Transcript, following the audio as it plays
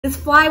This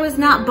fly was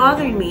not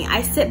bothering me.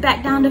 I sit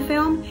back down to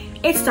film,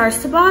 it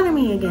starts to bother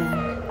me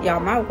again. Y'all,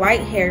 my white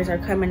hairs are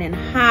coming in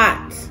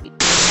hot.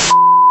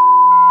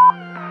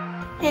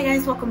 Hey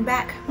guys, welcome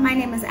back. My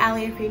name is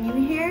Allie if you're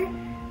new here,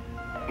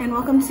 and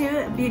welcome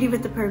to Beauty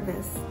with a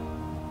Purpose.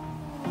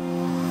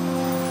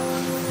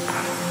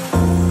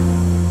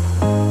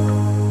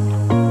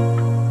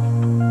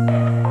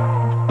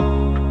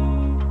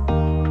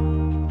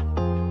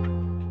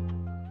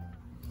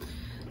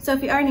 So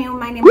if you are new,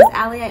 my name is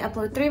Allie. I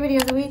upload 3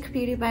 videos a week,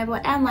 beauty,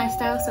 Bible, and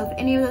lifestyle. So if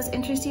any of those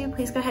interest you,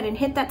 please go ahead and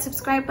hit that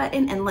subscribe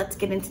button and let's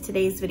get into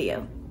today's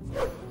video.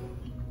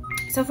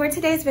 So for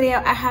today's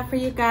video, I have for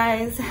you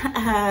guys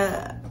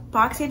a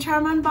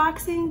Boxycharm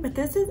unboxing, but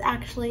this is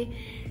actually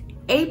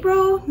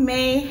April,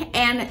 May,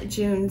 and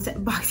June's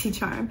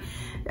Boxycharm.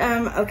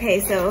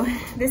 Okay, so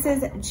this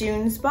is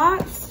June's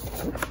box,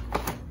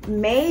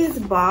 May's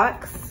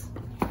box,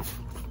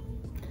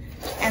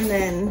 and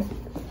then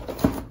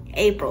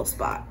April's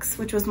box,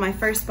 which was my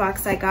first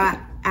box I got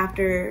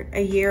after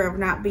a year of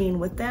not being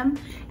with them.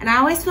 And I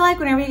always feel like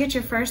whenever you get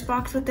your first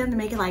box with them, to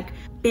make it like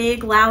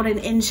big, loud, and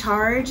in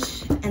charge.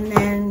 And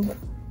then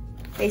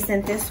they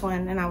sent this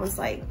one and I was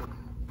like,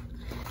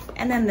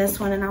 and then this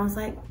one and I was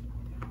like,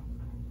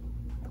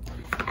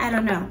 I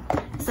don't know.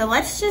 So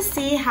let's just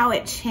see how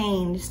it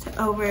changed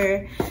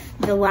over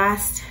the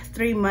last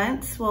 3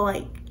 months. Well,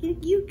 like,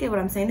 you get what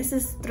I'm saying. This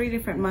is 3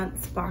 different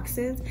months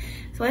boxes.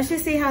 So let's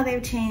just see how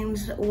they've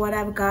changed what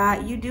I've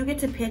got. You do get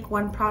to pick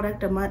 1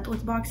 product a month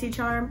with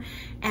Boxycharm,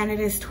 and it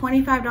is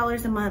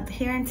 $25 a month.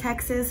 Here in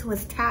Texas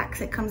with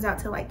tax, it comes out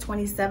to like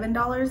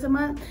 $27 a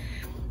month.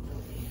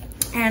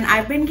 And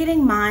I've been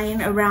getting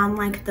mine around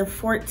like the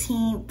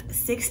 14th,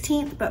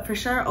 16th, but for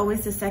sure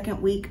always the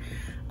second week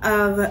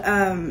of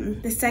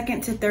the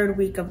 2nd to 3rd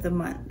week of the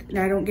month. And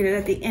I don't get it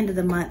at the end of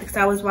the month, because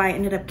that was why I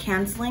ended up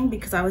canceling,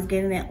 because I was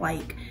getting it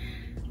like,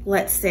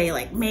 let's say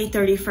like May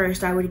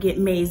 31st, I would get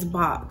May's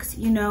box,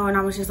 you know, and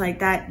I was just like,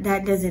 that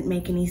doesn't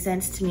make any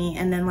sense to me.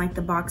 And then like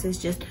the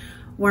boxes just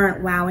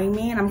weren't wowing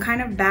me, and I'm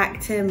kind of back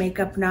to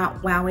makeup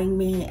not wowing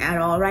me at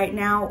all right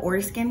now, or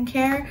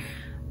skincare.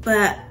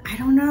 But I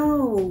don't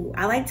know,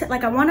 I like to,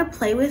 like, I want to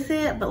play with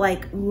it, but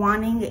like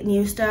wanting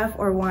new stuff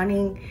or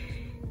wanting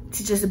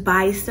to just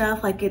buy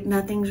stuff, like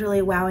nothing's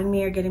really wowing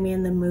me or getting me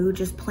in the mood.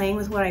 Just playing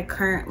with what I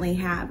currently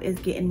have is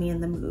getting me in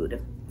the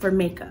mood for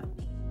makeup.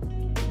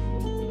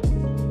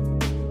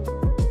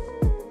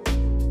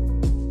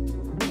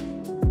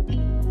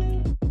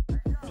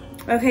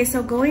 Okay,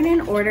 so going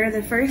in order,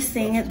 the first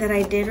thing that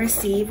I did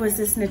receive was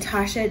this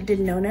Natasha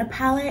Denona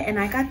palette, and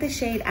I got the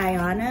shade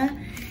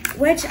Ayana,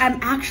 which I'm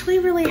actually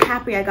really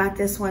happy I got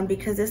this one,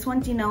 because this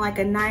one's, you know, like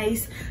a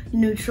nice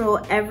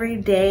neutral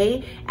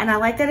everyday, and I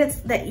like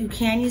that you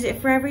can use it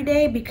for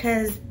everyday,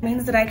 because it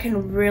means that I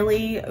can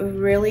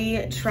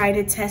really try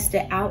to test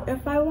it out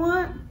if I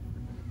want.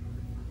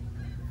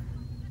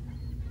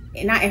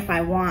 Not if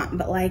I want,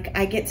 but like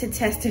I get to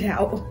test it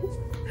out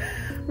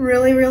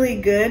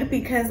really good,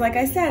 because like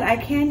I said, I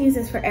can use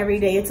this for every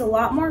day. It's a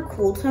lot more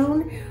cool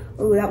tone.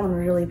 Oh, that one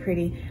was really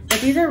pretty.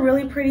 But these are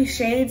really pretty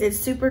shades. It's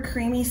super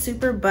creamy,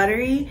 super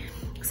buttery.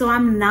 So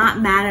I'm not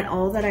mad at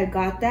all that I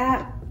got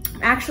that.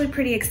 I'm actually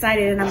pretty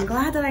excited, and I'm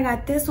glad that I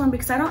got this one,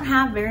 because I don't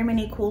have very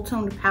many cool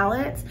toned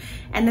palettes,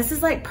 and this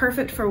is like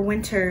perfect for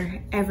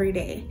winter every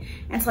day.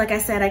 And so like I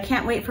said, I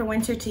can't wait for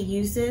winter to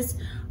use this,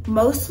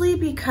 mostly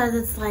because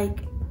it's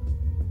like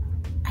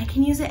I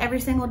can use it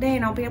every single day,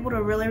 and I'll be able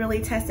to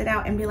really test it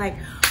out and be like,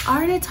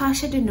 are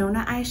Natasha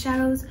Denona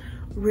eyeshadows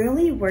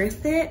really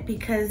worth it?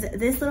 Because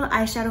this little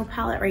eyeshadow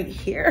palette right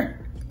here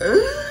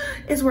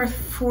is worth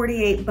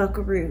 48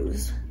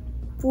 buckaroos.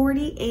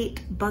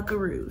 48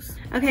 buckaroos.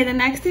 Okay, the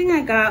next thing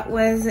I got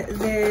was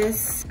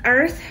this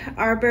Earth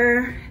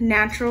Arbor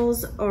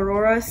Naturals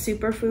Aurora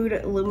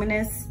Superfood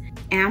Luminous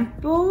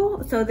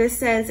Ample. So this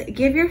says,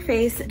 give your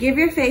face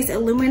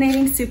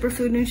illuminating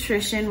superfood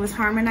nutrition with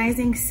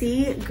harmonizing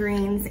sea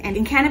greens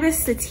and cannabis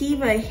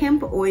sativa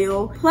hemp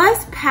oil,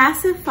 plus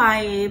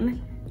pacifying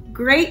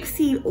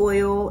grapeseed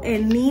oil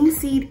and neem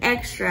seed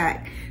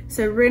extract.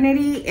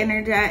 Serenely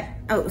energize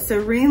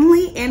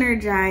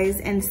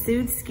and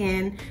soothe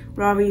skin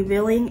while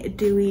revealing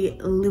dewy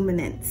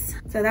luminance.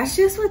 So that's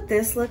just what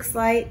this looks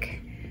like.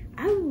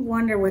 I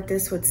wonder what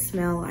this would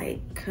smell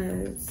like,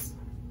 because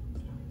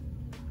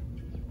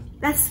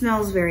that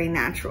smells very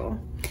natural.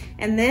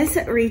 And this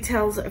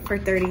retails for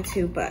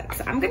 32 bucks.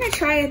 I'm gonna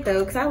try it though,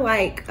 because I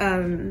like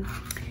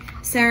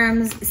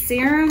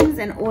serums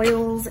and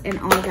oils and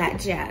all that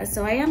jazz.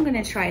 So I am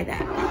gonna try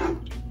that.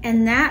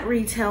 And that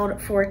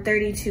retailed for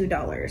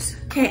 $32.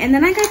 Okay, and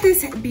then I got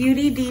this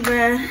Beauty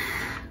Diva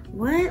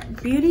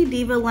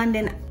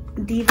London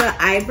Diva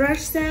eye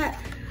brush set.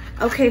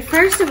 Okay,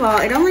 first of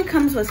all, it only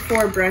comes with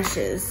 4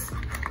 brushes.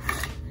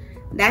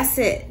 That's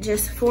it,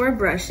 just 4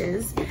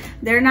 brushes.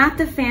 They're not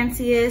the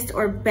fanciest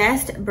or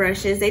best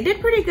brushes. They did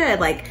pretty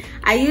good. Like,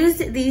 I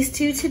used these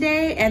 2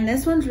 today, and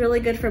this one's really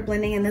good for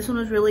blending, and this one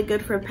was really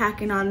good for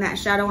packing on that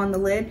shadow on the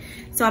lid.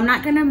 So I'm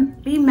not gonna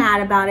be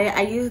mad about it.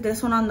 I used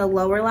this one on the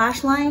lower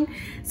lash line,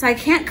 so I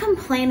can't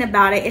complain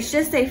about it. It's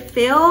just they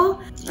feel,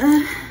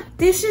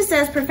 this just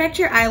says, perfect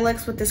your eye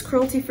looks with this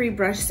cruelty-free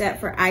brush set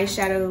for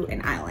eyeshadow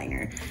and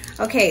eyeliner.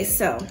 Okay,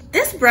 so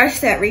this brush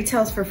set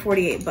retails for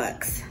 48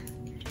 bucks.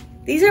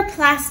 These are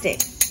plastic.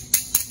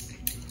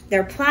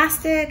 They're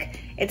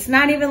plastic. It's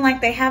not even like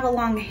they have a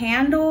long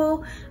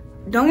handle.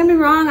 Don't get me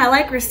wrong, I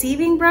like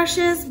receiving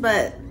brushes,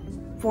 but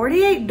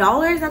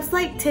 $48, that's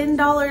like $10,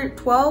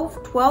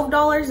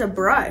 $12 a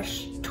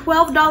brush.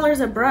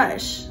 $12 a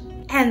brush.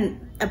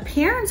 And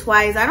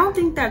appearance-wise, I don't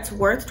think that's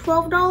worth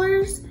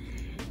 $12.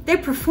 They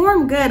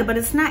perform good, but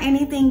it's not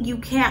anything you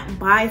can't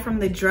buy from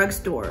the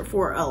drugstore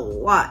for a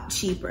lot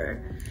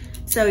cheaper.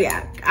 So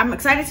yeah, I'm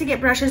excited to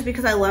get brushes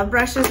because I love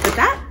brushes, but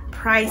that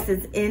price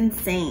is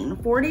insane.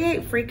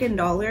 48 freaking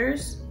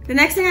dollars. The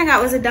next thing I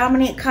got was a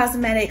Dominique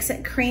Cosmetics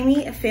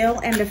Creamy Fill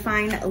and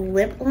Define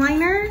Lip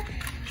Liner.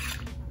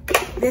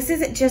 This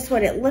is just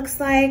what it looks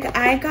like.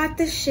 I got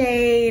the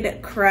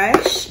shade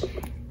Crush,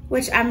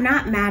 which I'm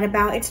not mad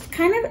about. It's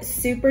kind of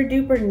super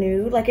duper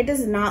nude. Like, it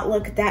does not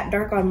look that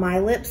dark on my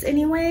lips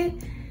anyway.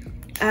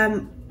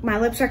 My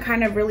lips are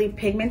kind of really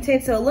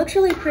pigmented, so it looks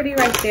really pretty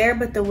right there,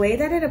 but the way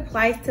that it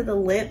applies to the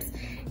lips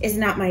is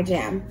not my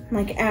jam,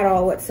 like at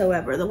all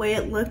whatsoever. The way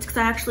it looked, because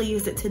I actually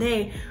used it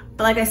today,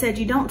 but like I said,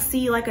 you don't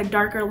see like a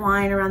darker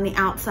line around the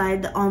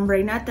outside, the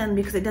ombre, nothing,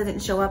 because it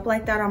doesn't show up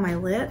like that on my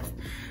lips.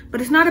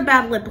 But it's not a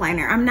bad lip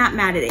liner. I'm not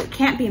mad at it,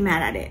 can't be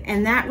mad at it.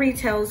 And that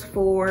retails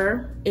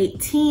for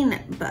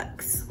 18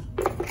 bucks.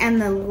 And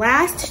the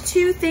last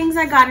 2 things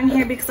I got in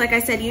here, because like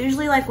I said,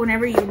 usually like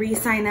whenever you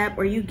re-sign up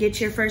or you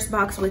get your first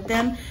box with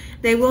them,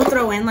 they will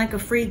throw in like a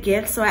free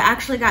gift. So I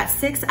actually got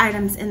 6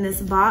 items in this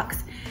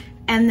box.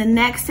 And the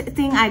next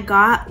thing I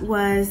got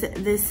was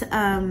this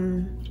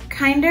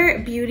Kinder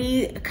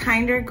Beauty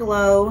Kinder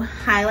Glow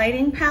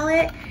highlighting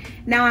palette.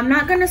 Now I'm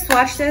not gonna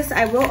swatch this.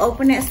 I will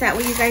open it so that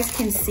way you guys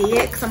can see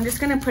it, because I'm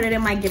just gonna put it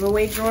in my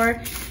giveaway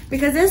drawer,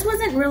 because this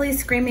wasn't really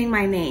screaming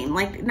my name,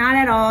 like not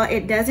at all.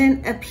 It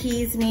doesn't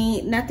appease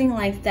me, nothing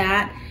like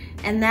that.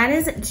 And that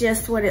is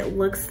just what it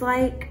looks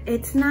like.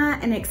 It's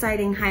not an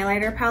exciting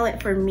highlighter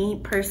palette for me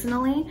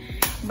personally,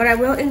 but I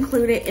will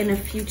include it in a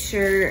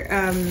future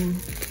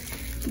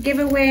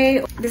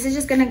giveaway. This is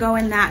just gonna go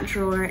in that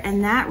drawer,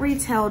 and that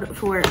retailed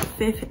for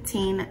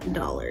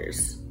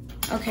 $15.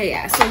 Okay,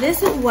 yeah, so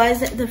this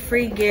was the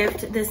free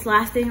gift, this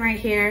last thing right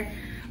here,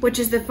 which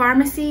is the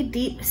Pharmacy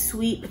Deep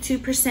Sweep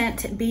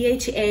 2%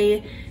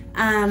 BHA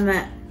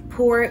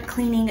Pore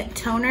Cleaning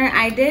Toner.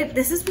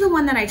 This is the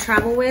one that I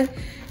travel with,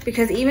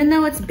 because even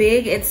though it's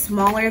big, it's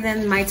smaller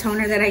than my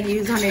toner that I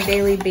use on a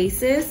daily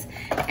basis.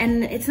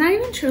 And it's not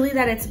even truly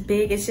that it's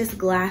big, it's just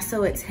glass,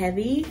 so it's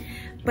heavy.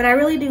 But I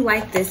really do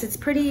like this. It's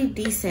pretty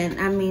decent.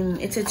 I mean,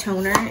 it's a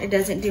toner. It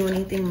doesn't do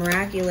anything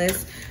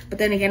miraculous. But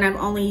then again, I've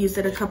only used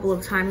it a couple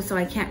of times, so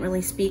I can't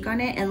really speak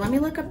on it. And let me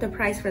look up the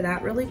price for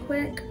that really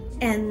quick.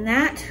 And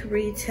that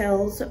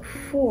retails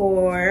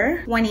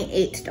for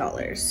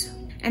 $28.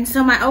 And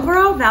so my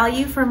overall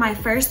value for my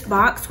first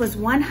box was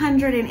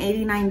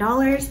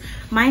 $189.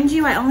 Mind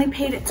you, I only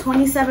paid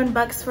 27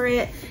 bucks for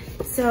it.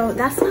 So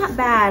that's not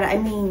bad. I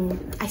mean,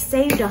 I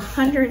saved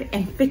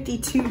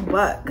 152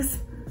 bucks.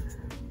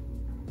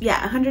 Yeah,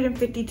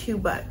 152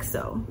 bucks,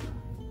 so.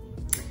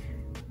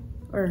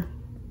 Or,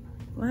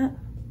 what?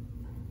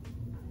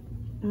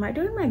 Am I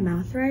doing my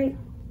math right?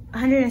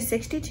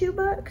 162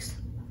 bucks?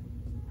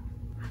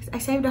 I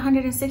saved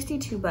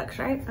 162 bucks,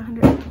 right?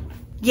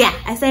 Yeah,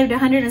 I saved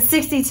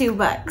 162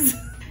 bucks.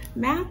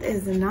 Math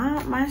is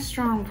not my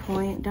strong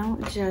point,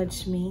 don't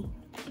judge me.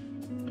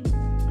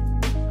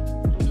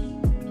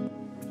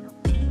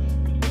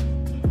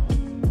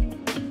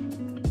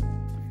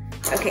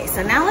 Okay,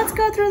 so now let's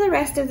go through the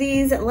rest of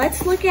these.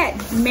 Let's look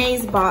at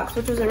May's box,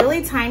 which was a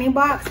really tiny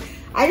box.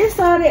 I just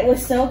thought it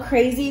was so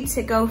crazy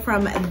to go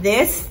from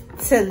this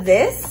to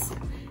this.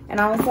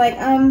 And I was like,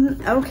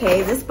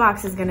 okay, this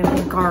box is gonna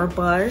be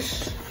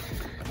garbage.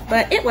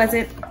 But it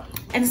wasn't.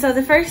 And so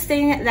the first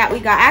thing that we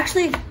got, I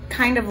actually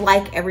kind of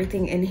like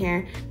everything in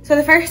here. So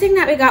the first thing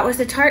that we got was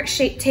the Tarte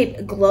Shape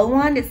Tape Glow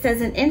Wand. It says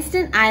an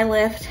instant eye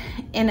lift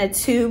in a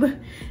tube.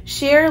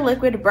 Sheer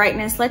liquid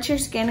brightness. Let your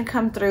skin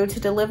come through to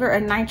deliver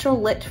a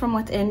natural lit from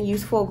within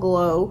youthful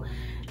glow.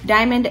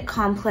 Diamond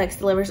Complex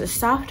delivers a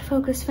soft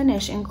focus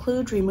finish.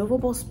 Includes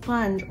removable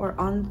sponge or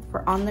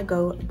for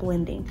on-the-go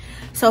blending.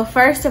 So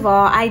first of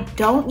all, I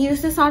don't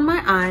use this on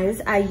my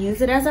eyes. I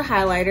use it as a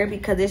highlighter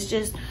because it's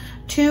just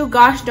too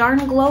gosh darn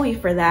glowy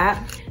for that.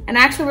 And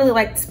I actually really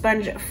like the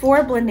sponge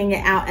for blending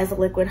it out as a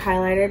liquid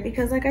highlighter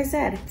because like I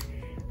said,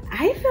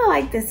 I feel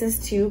like this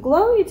is too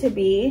glowy to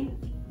be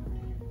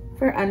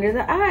for under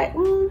the eye.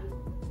 Well,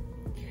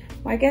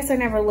 I guess I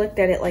never looked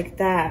at it like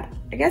that.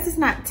 I guess it's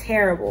not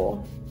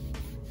terrible,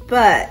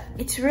 but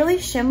it's really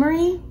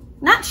shimmery.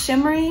 Not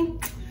shimmery,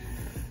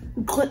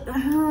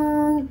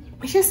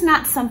 it's just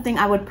not something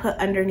I would put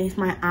underneath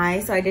my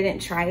eye, so I didn't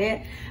try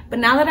it. But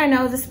now that I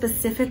know this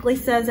specifically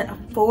says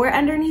for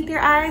underneath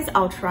your eyes,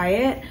 I'll try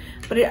it.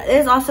 But it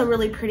is also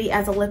really pretty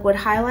as a liquid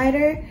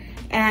highlighter.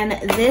 And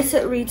this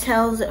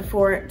retails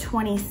for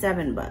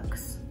 27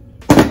 bucks.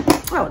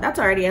 Oh, that's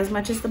already as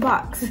much as the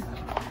box.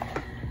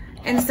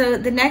 And so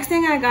the next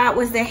thing I got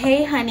was the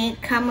Hey Honey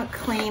Come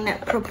Clean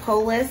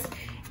Propolis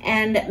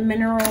and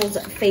Minerals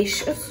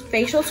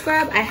facial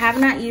scrub. I have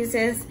not used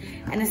this,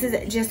 and this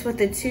is just what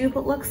the tube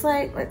looks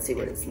like. Let's see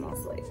what it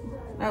smells like.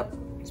 Oh,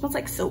 it smells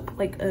like soap,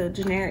 like a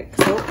generic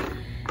soap.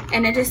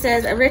 And it just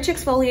says a rich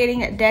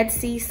exfoliating Dead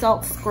Sea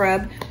salt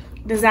scrub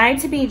designed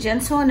to be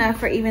gentle enough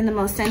for even the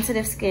most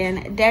sensitive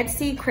skin. Dead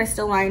Sea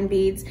crystalline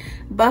beads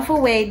buff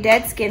away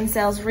dead skin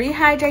cells,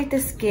 rehydrate the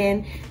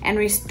skin, and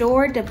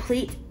restore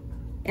depleted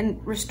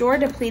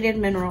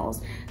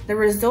minerals. The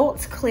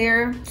results: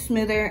 clearer,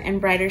 smoother, and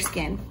brighter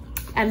skin.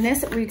 And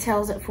this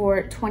retails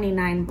for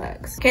 29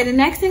 bucks. Okay, the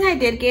next thing I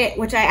did get,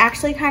 which I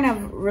actually kind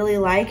of really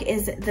like,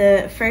 is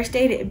the First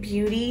Aid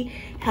Beauty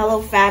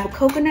Hello Fab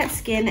Coconut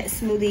Skin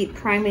Smoothie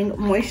Priming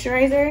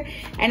Moisturizer.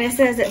 And it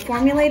says it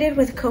formulated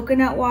with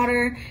coconut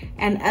water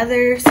and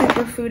other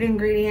superfood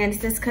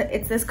ingredients.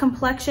 It's this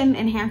complexion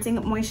enhancing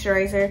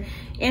moisturizer.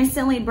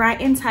 Instantly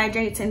brightens,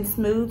 hydrates, and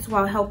smooths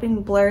while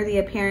helping blur the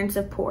appearance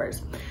of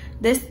pores.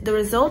 The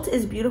result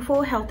is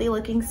beautiful, healthy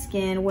looking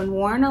skin when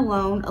worn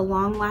alone, a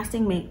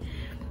long-lasting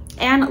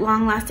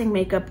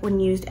makeup when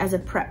used as a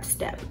prep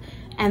step.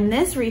 And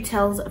this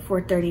retails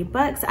for 30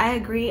 bucks. I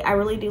agree, I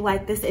really do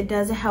like this. It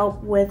does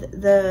help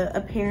with the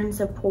appearance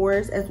of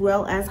pores as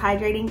well as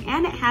hydrating,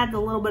 and it has a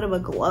little bit of a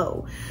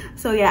glow.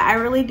 So yeah, I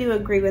really do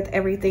agree with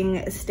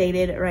everything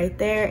stated right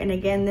there. And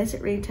again, this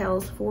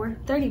retails for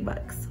 30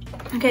 bucks.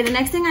 Okay, the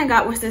next thing I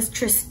got was this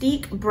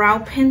Tristique Brow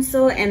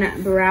Pencil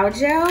and Brow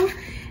Gel.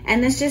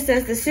 And this just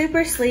says the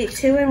super sleek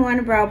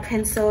 2-in-1 brow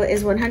pencil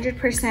is 100%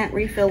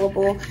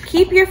 refillable.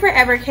 Keep your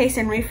forever case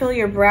and refill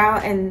your brow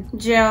and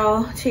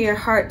gel to your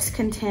heart's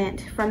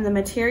content. From the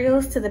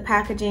materials to the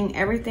packaging,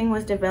 everything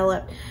was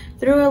developed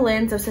through a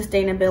lens of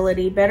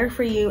sustainability, better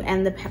for you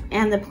and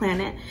the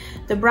planet.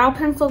 The brow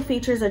pencil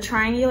features a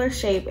triangular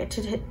shape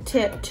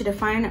tip to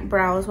define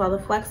brows, while the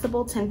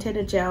flexible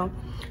tinted gel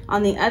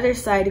on the other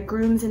side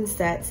grooms and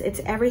sets. It's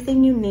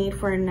everything you need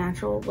for a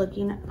natural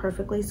looking,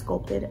 perfectly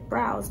sculpted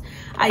brows.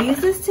 I use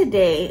this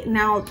today.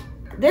 Now,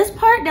 this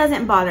part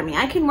doesn't bother me.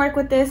 I can work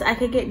with this. I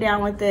could get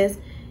down with this.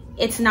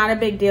 It's not a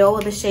big deal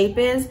what the shape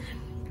is.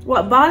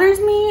 What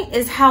bothers me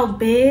is how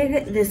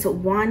big this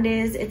wand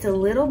is. It's a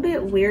little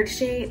bit weird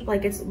shape.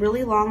 Like, it's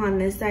really long on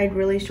this side,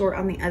 really short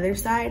on the other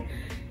side.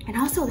 And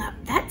also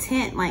that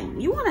tint, like,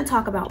 you want to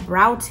talk about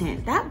brow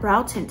tint. That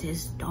brow tint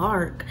is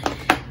dark.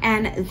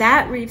 And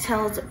that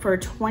retails for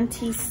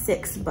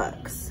 26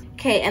 bucks.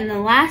 Okay, and the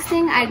last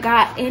thing I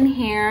got in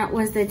here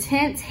was the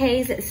Tint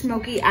Haze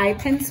Smoky Eye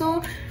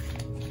Pencil.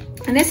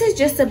 And this is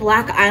just a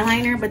black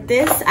eyeliner, but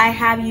this, I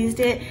have used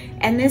it,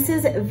 and this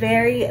is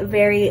very,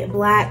 very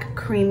black,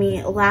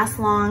 creamy, lasts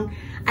long.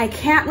 I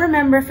can't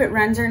remember if it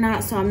runs or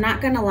not, so I'm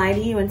not gonna lie to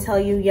you and tell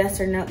you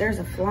yes or no. There's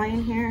a fly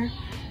in here.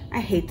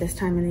 I hate this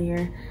time of the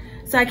year.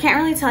 So I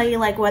can't really tell you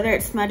like whether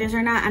it smudges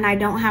or not, and I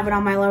don't have it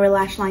on my lower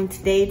lash line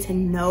today to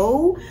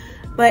know,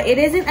 but it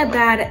isn't a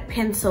bad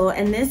pencil,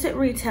 and this it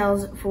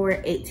retails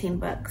for 18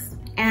 bucks.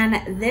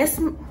 And this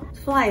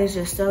fly is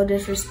just so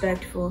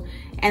disrespectful.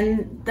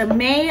 And the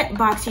May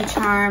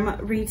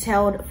Boxycharm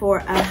retailed for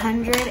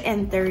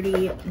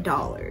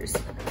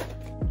 $130.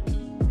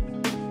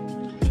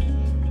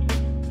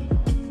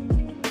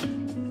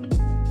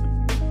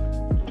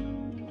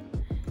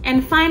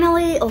 And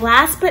finally,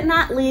 last but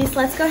not least,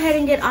 let's go ahead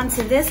and get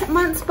onto this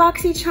month's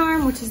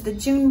Boxycharm, which is the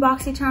June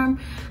Boxycharm.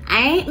 I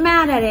ain't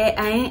mad at it.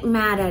 I ain't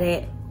mad at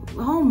it.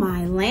 Oh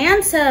my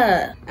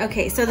Lanta.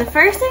 Okay, so the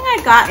first thing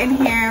I got in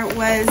here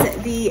was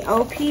the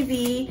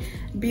OPV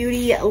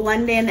Beauty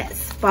London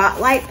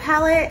Spotlight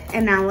Palette.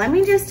 And now let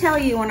me just tell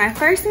you, when I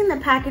first seen the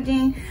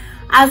packaging,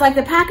 I was like,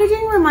 the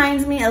packaging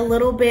reminds me a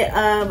little bit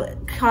of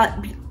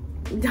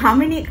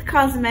Dominique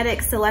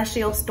Cosmetics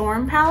Celestial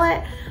Storm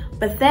Palette.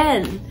 But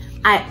then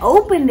I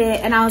opened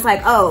it and I was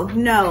like, oh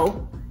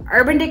no,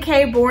 Urban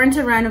Decay Born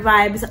to Run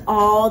vibes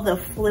all the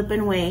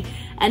flipping way.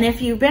 And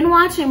if you've been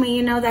watching me,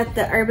 you know that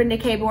the Urban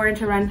Decay Born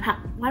to Run palette,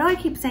 why do I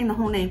keep saying the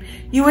whole name?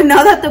 You would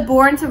know that the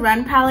Born to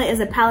Run palette is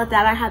a palette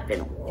that I have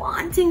been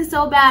wanting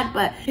so bad,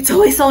 but it's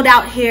always sold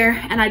out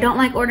here. And I don't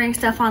like ordering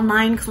stuff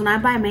online because when I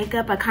buy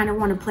makeup, I kind of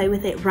want to play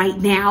with it right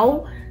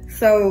now.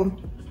 So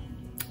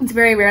it's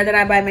very rare that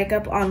I buy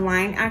makeup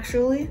online,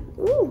 actually.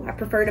 Ooh, I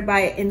prefer to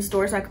buy it in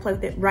store so I can play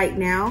with it right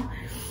now.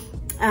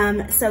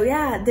 So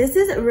yeah, this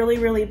is really,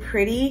 really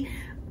pretty.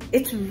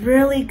 It's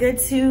really good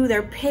too.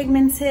 They're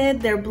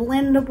pigmented, they're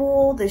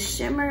blendable, the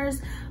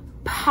shimmers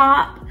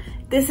pop.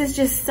 This is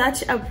just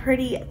such a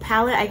pretty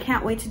palette. I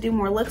can't wait to do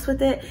more looks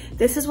with it.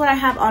 This is what I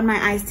have on my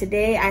eyes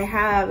today. I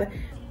have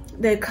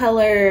the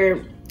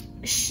color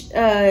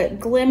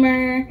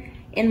Glimmer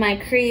in my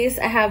crease.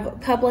 I have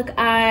Public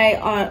Eye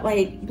on,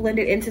 like,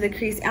 blended into the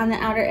crease on the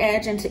outer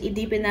edge, and to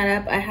deepen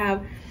that up, I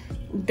have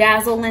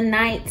Dazzle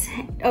Night,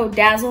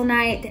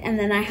 and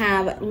then I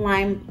have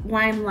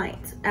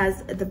Limelight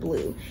as the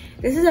blue.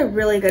 This is a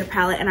really good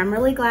palette, and I'm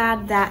really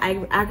glad that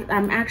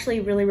I'm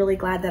actually really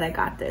glad that I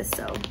got this.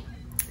 So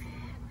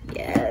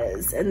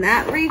yes, and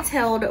that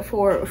retailed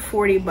for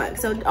 40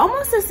 bucks, so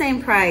almost the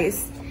same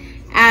price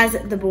as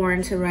the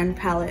Born to Run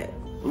palette.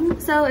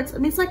 So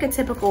it's like a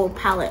typical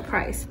palette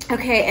price.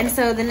 Okay, and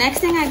so the next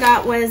thing I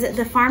got was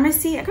the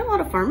Pharmacy. I got a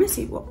lot of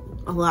Pharmacy, well,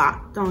 a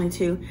lot, only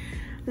 2.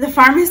 The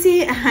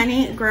Pharmacy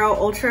Honey Grow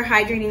Ultra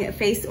Hydrating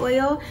Face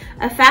Oil,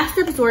 a fast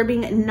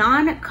absorbing,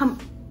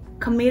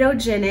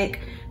 non-comedogenic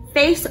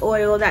face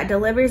oil that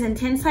delivers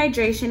intense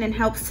hydration and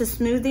helps to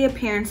smooth the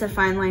appearance of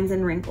fine lines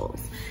and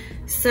wrinkles.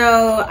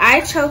 So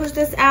I chose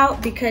this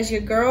out because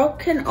your girl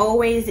can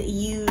always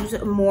use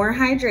more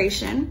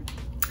hydration.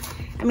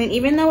 I mean,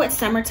 even though it's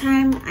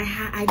summertime,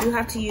 I do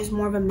have to use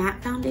more of a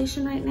matte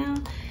foundation right now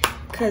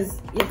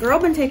because your girl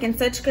been taking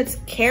such good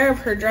care of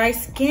her dry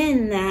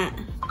skin that,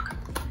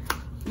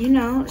 you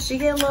know, she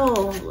get a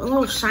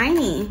little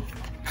shiny,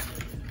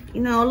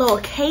 you know, a little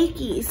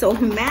cakey. So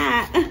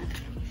matte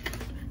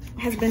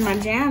has been my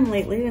jam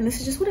lately, and this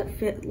is just what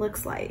it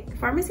looks like.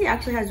 Pharmacy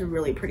actually has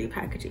really pretty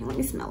packaging. Let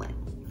me smell it.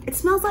 It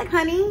smells like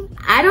honey.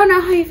 I don't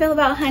know how you feel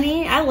about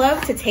honey. I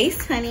love to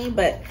taste honey,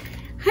 but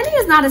honey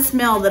is not a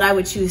smell that I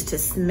would choose to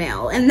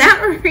smell, and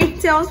that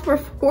retails for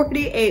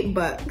 48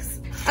 bucks.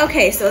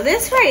 Okay, so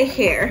this right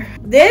here,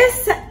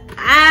 this,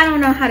 I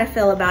don't know how to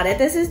feel about it.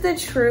 This is the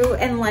True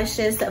and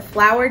Luscious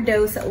Flower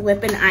Dose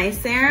Lip and Eye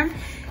Serum,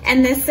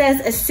 and this says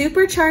a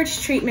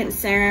supercharged treatment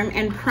serum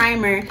and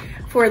primer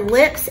for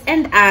lips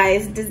and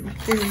eyes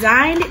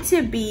designed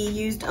to be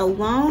used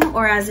alone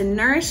or as a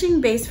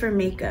nourishing base for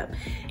makeup.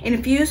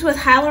 Infused with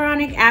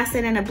hyaluronic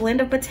acid and a blend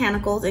of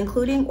botanicals,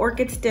 including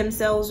orchid stem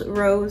cells,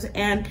 rose,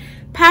 and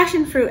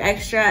passion fruit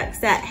extracts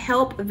that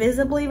help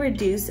visibly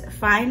reduce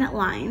fine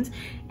lines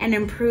and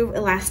improve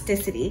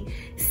elasticity.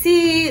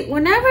 See,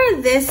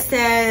 whenever this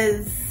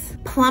says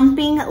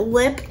plumping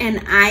lip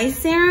and eye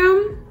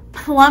serum,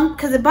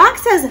 because the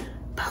box says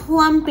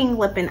plumping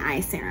lip and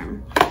eye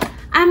serum,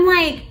 I'm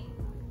like,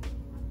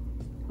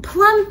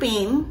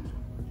 plumping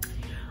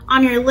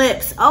on your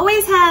lips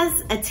always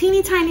has a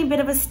teeny tiny bit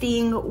of a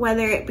sting,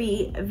 whether it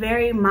be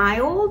very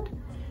mild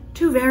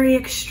to very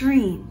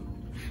extreme.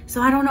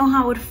 So I don't know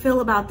how I would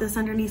feel about this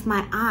underneath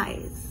my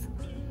eyes.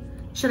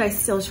 Should I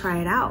still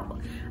try it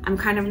out? I'm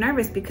kind of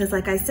nervous because,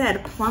 like I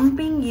said,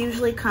 plumping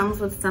usually comes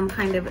with some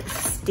kind of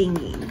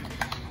stinging.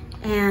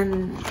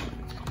 And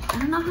I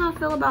don't know how I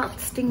feel about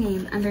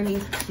stinging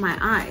underneath my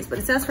eyes, but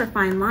it says for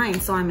fine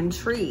lines, so I'm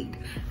intrigued.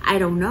 I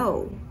don't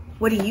know.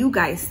 What do you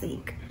guys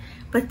think?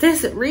 But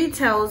this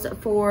retails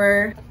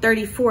for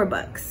 34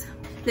 bucks.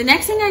 The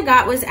next thing I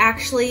got was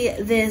actually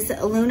this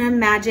Luna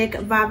Magic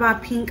Vava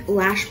Pink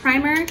Lash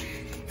Primer.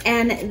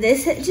 And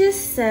this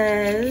just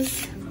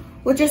says,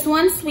 with just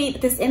one sweep,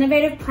 this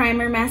innovative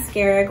primer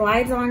mascara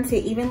glides on to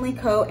evenly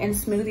coat and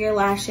smooth your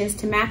lashes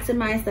to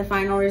maximize the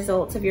final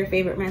results of your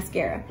favorite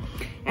mascara.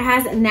 It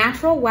has a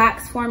natural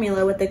wax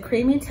formula with a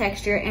creamy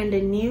texture and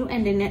a new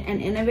and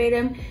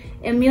innovative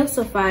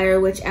emulsifier,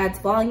 which adds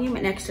volume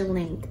and extra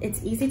length.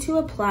 It's easy to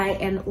apply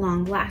and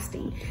long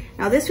lasting.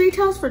 Now this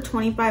retails for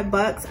 25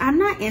 bucks. I'm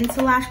not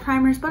into lash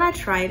primers, but I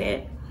tried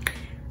it.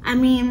 I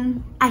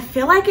mean, I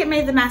feel like it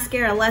made the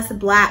mascara less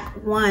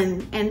black,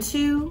 1, and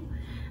 2,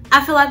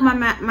 I feel like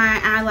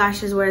my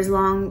eyelashes were as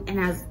long and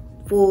as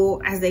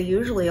full as they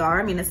usually are.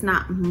 I mean, it's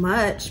not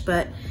much,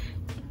 but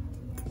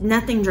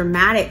nothing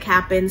dramatic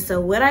happened.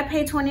 So would I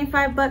pay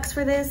 25 bucks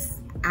for this?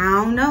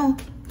 I don't know.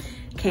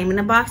 Came in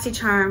a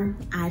Boxycharm.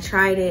 I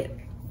tried it.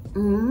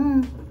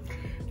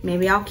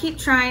 Maybe I'll keep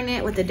trying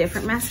it with a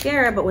different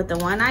mascara, but with the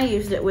one I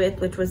used it with,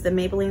 which was the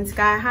Maybelline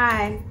Sky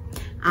High,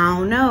 I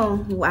don't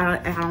know.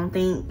 I don't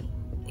think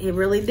it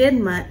really did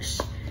much.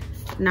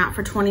 Not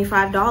for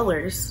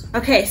 $25.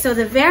 Okay, so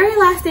the very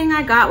last thing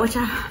I got, which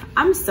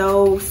I'm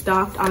so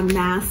stocked on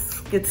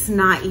masks, it's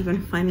not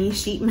even funny,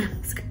 sheet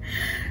mask.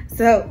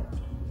 So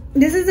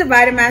this is the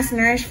Vitamask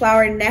Nourish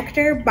Flower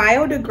Nectar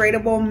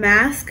Biodegradable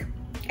Mask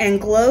and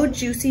Glow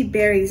Juicy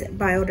Berries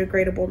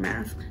Biodegradable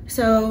Mask.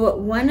 So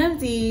one of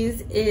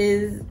these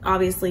is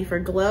obviously for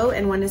glow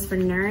and one is for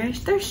nourish.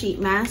 They're sheet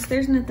masks,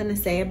 there's nothing to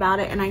say about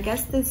it. And I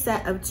guess this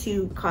set of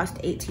 2 cost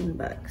 18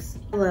 bucks.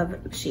 I love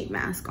sheet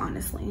mask,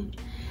 honestly.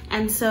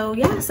 And so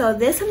yeah, so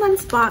this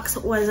month's box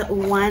was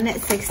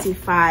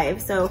 $165.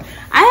 So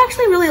I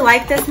actually really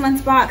like this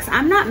month's box.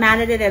 I'm not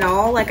mad at it at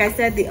all. Like I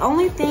said, the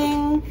only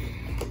thing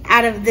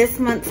out of this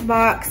month's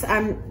box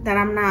that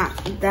I'm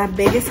not the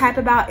biggest hype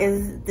about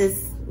is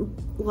this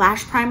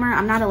lash primer.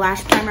 I'm not a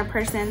lash primer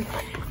person.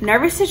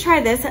 Nervous to try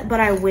this,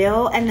 but I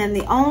will. And then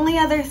the only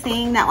other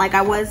thing that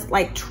I was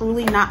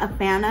truly not a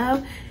fan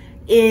of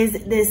is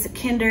this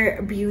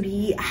Kinder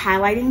Beauty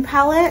highlighting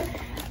palette.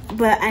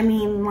 But I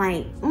mean,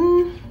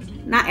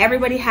 not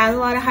everybody has a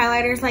lot of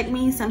highlighters like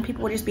me. Some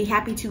people will just be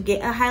happy to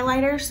get a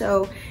highlighter.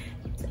 So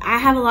I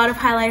have a lot of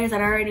highlighters that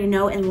I already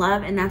know and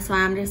love, and that's why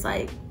I'm just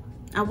I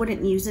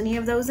wouldn't use any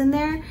of those in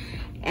there.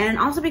 And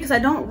also because I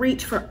don't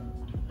reach for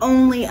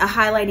only a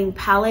highlighting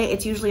palette.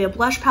 It's usually a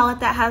blush palette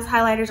that has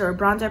highlighters or a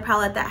bronzer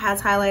palette that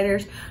has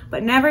highlighters,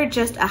 but never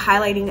just a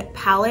highlighting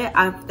palette.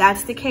 If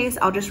that's the case,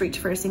 I'll just reach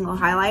for a single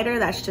highlighter.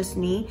 That's just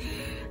me.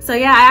 So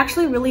yeah, I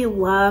actually really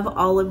love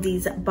all of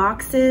these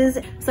boxes.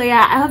 So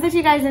yeah, I hope that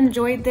you guys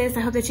enjoyed this. I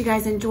hope that you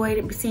guys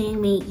enjoyed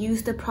seeing me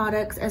use the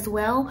products as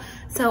well.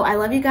 So I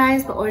love you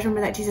guys, but always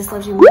remember that Jesus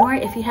loves you more.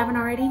 If you haven't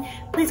already,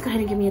 please go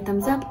ahead and give me a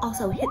thumbs up.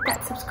 Also hit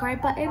that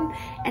subscribe button.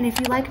 And if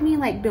you like me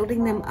like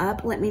building them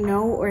up, let me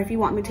know. Or if you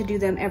want me to do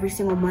them every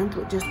single month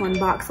with just one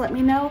box, let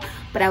me know.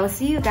 But I will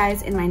see you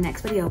guys in my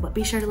next video, but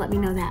be sure to let me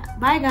know that.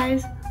 Bye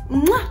guys.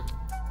 Mwah!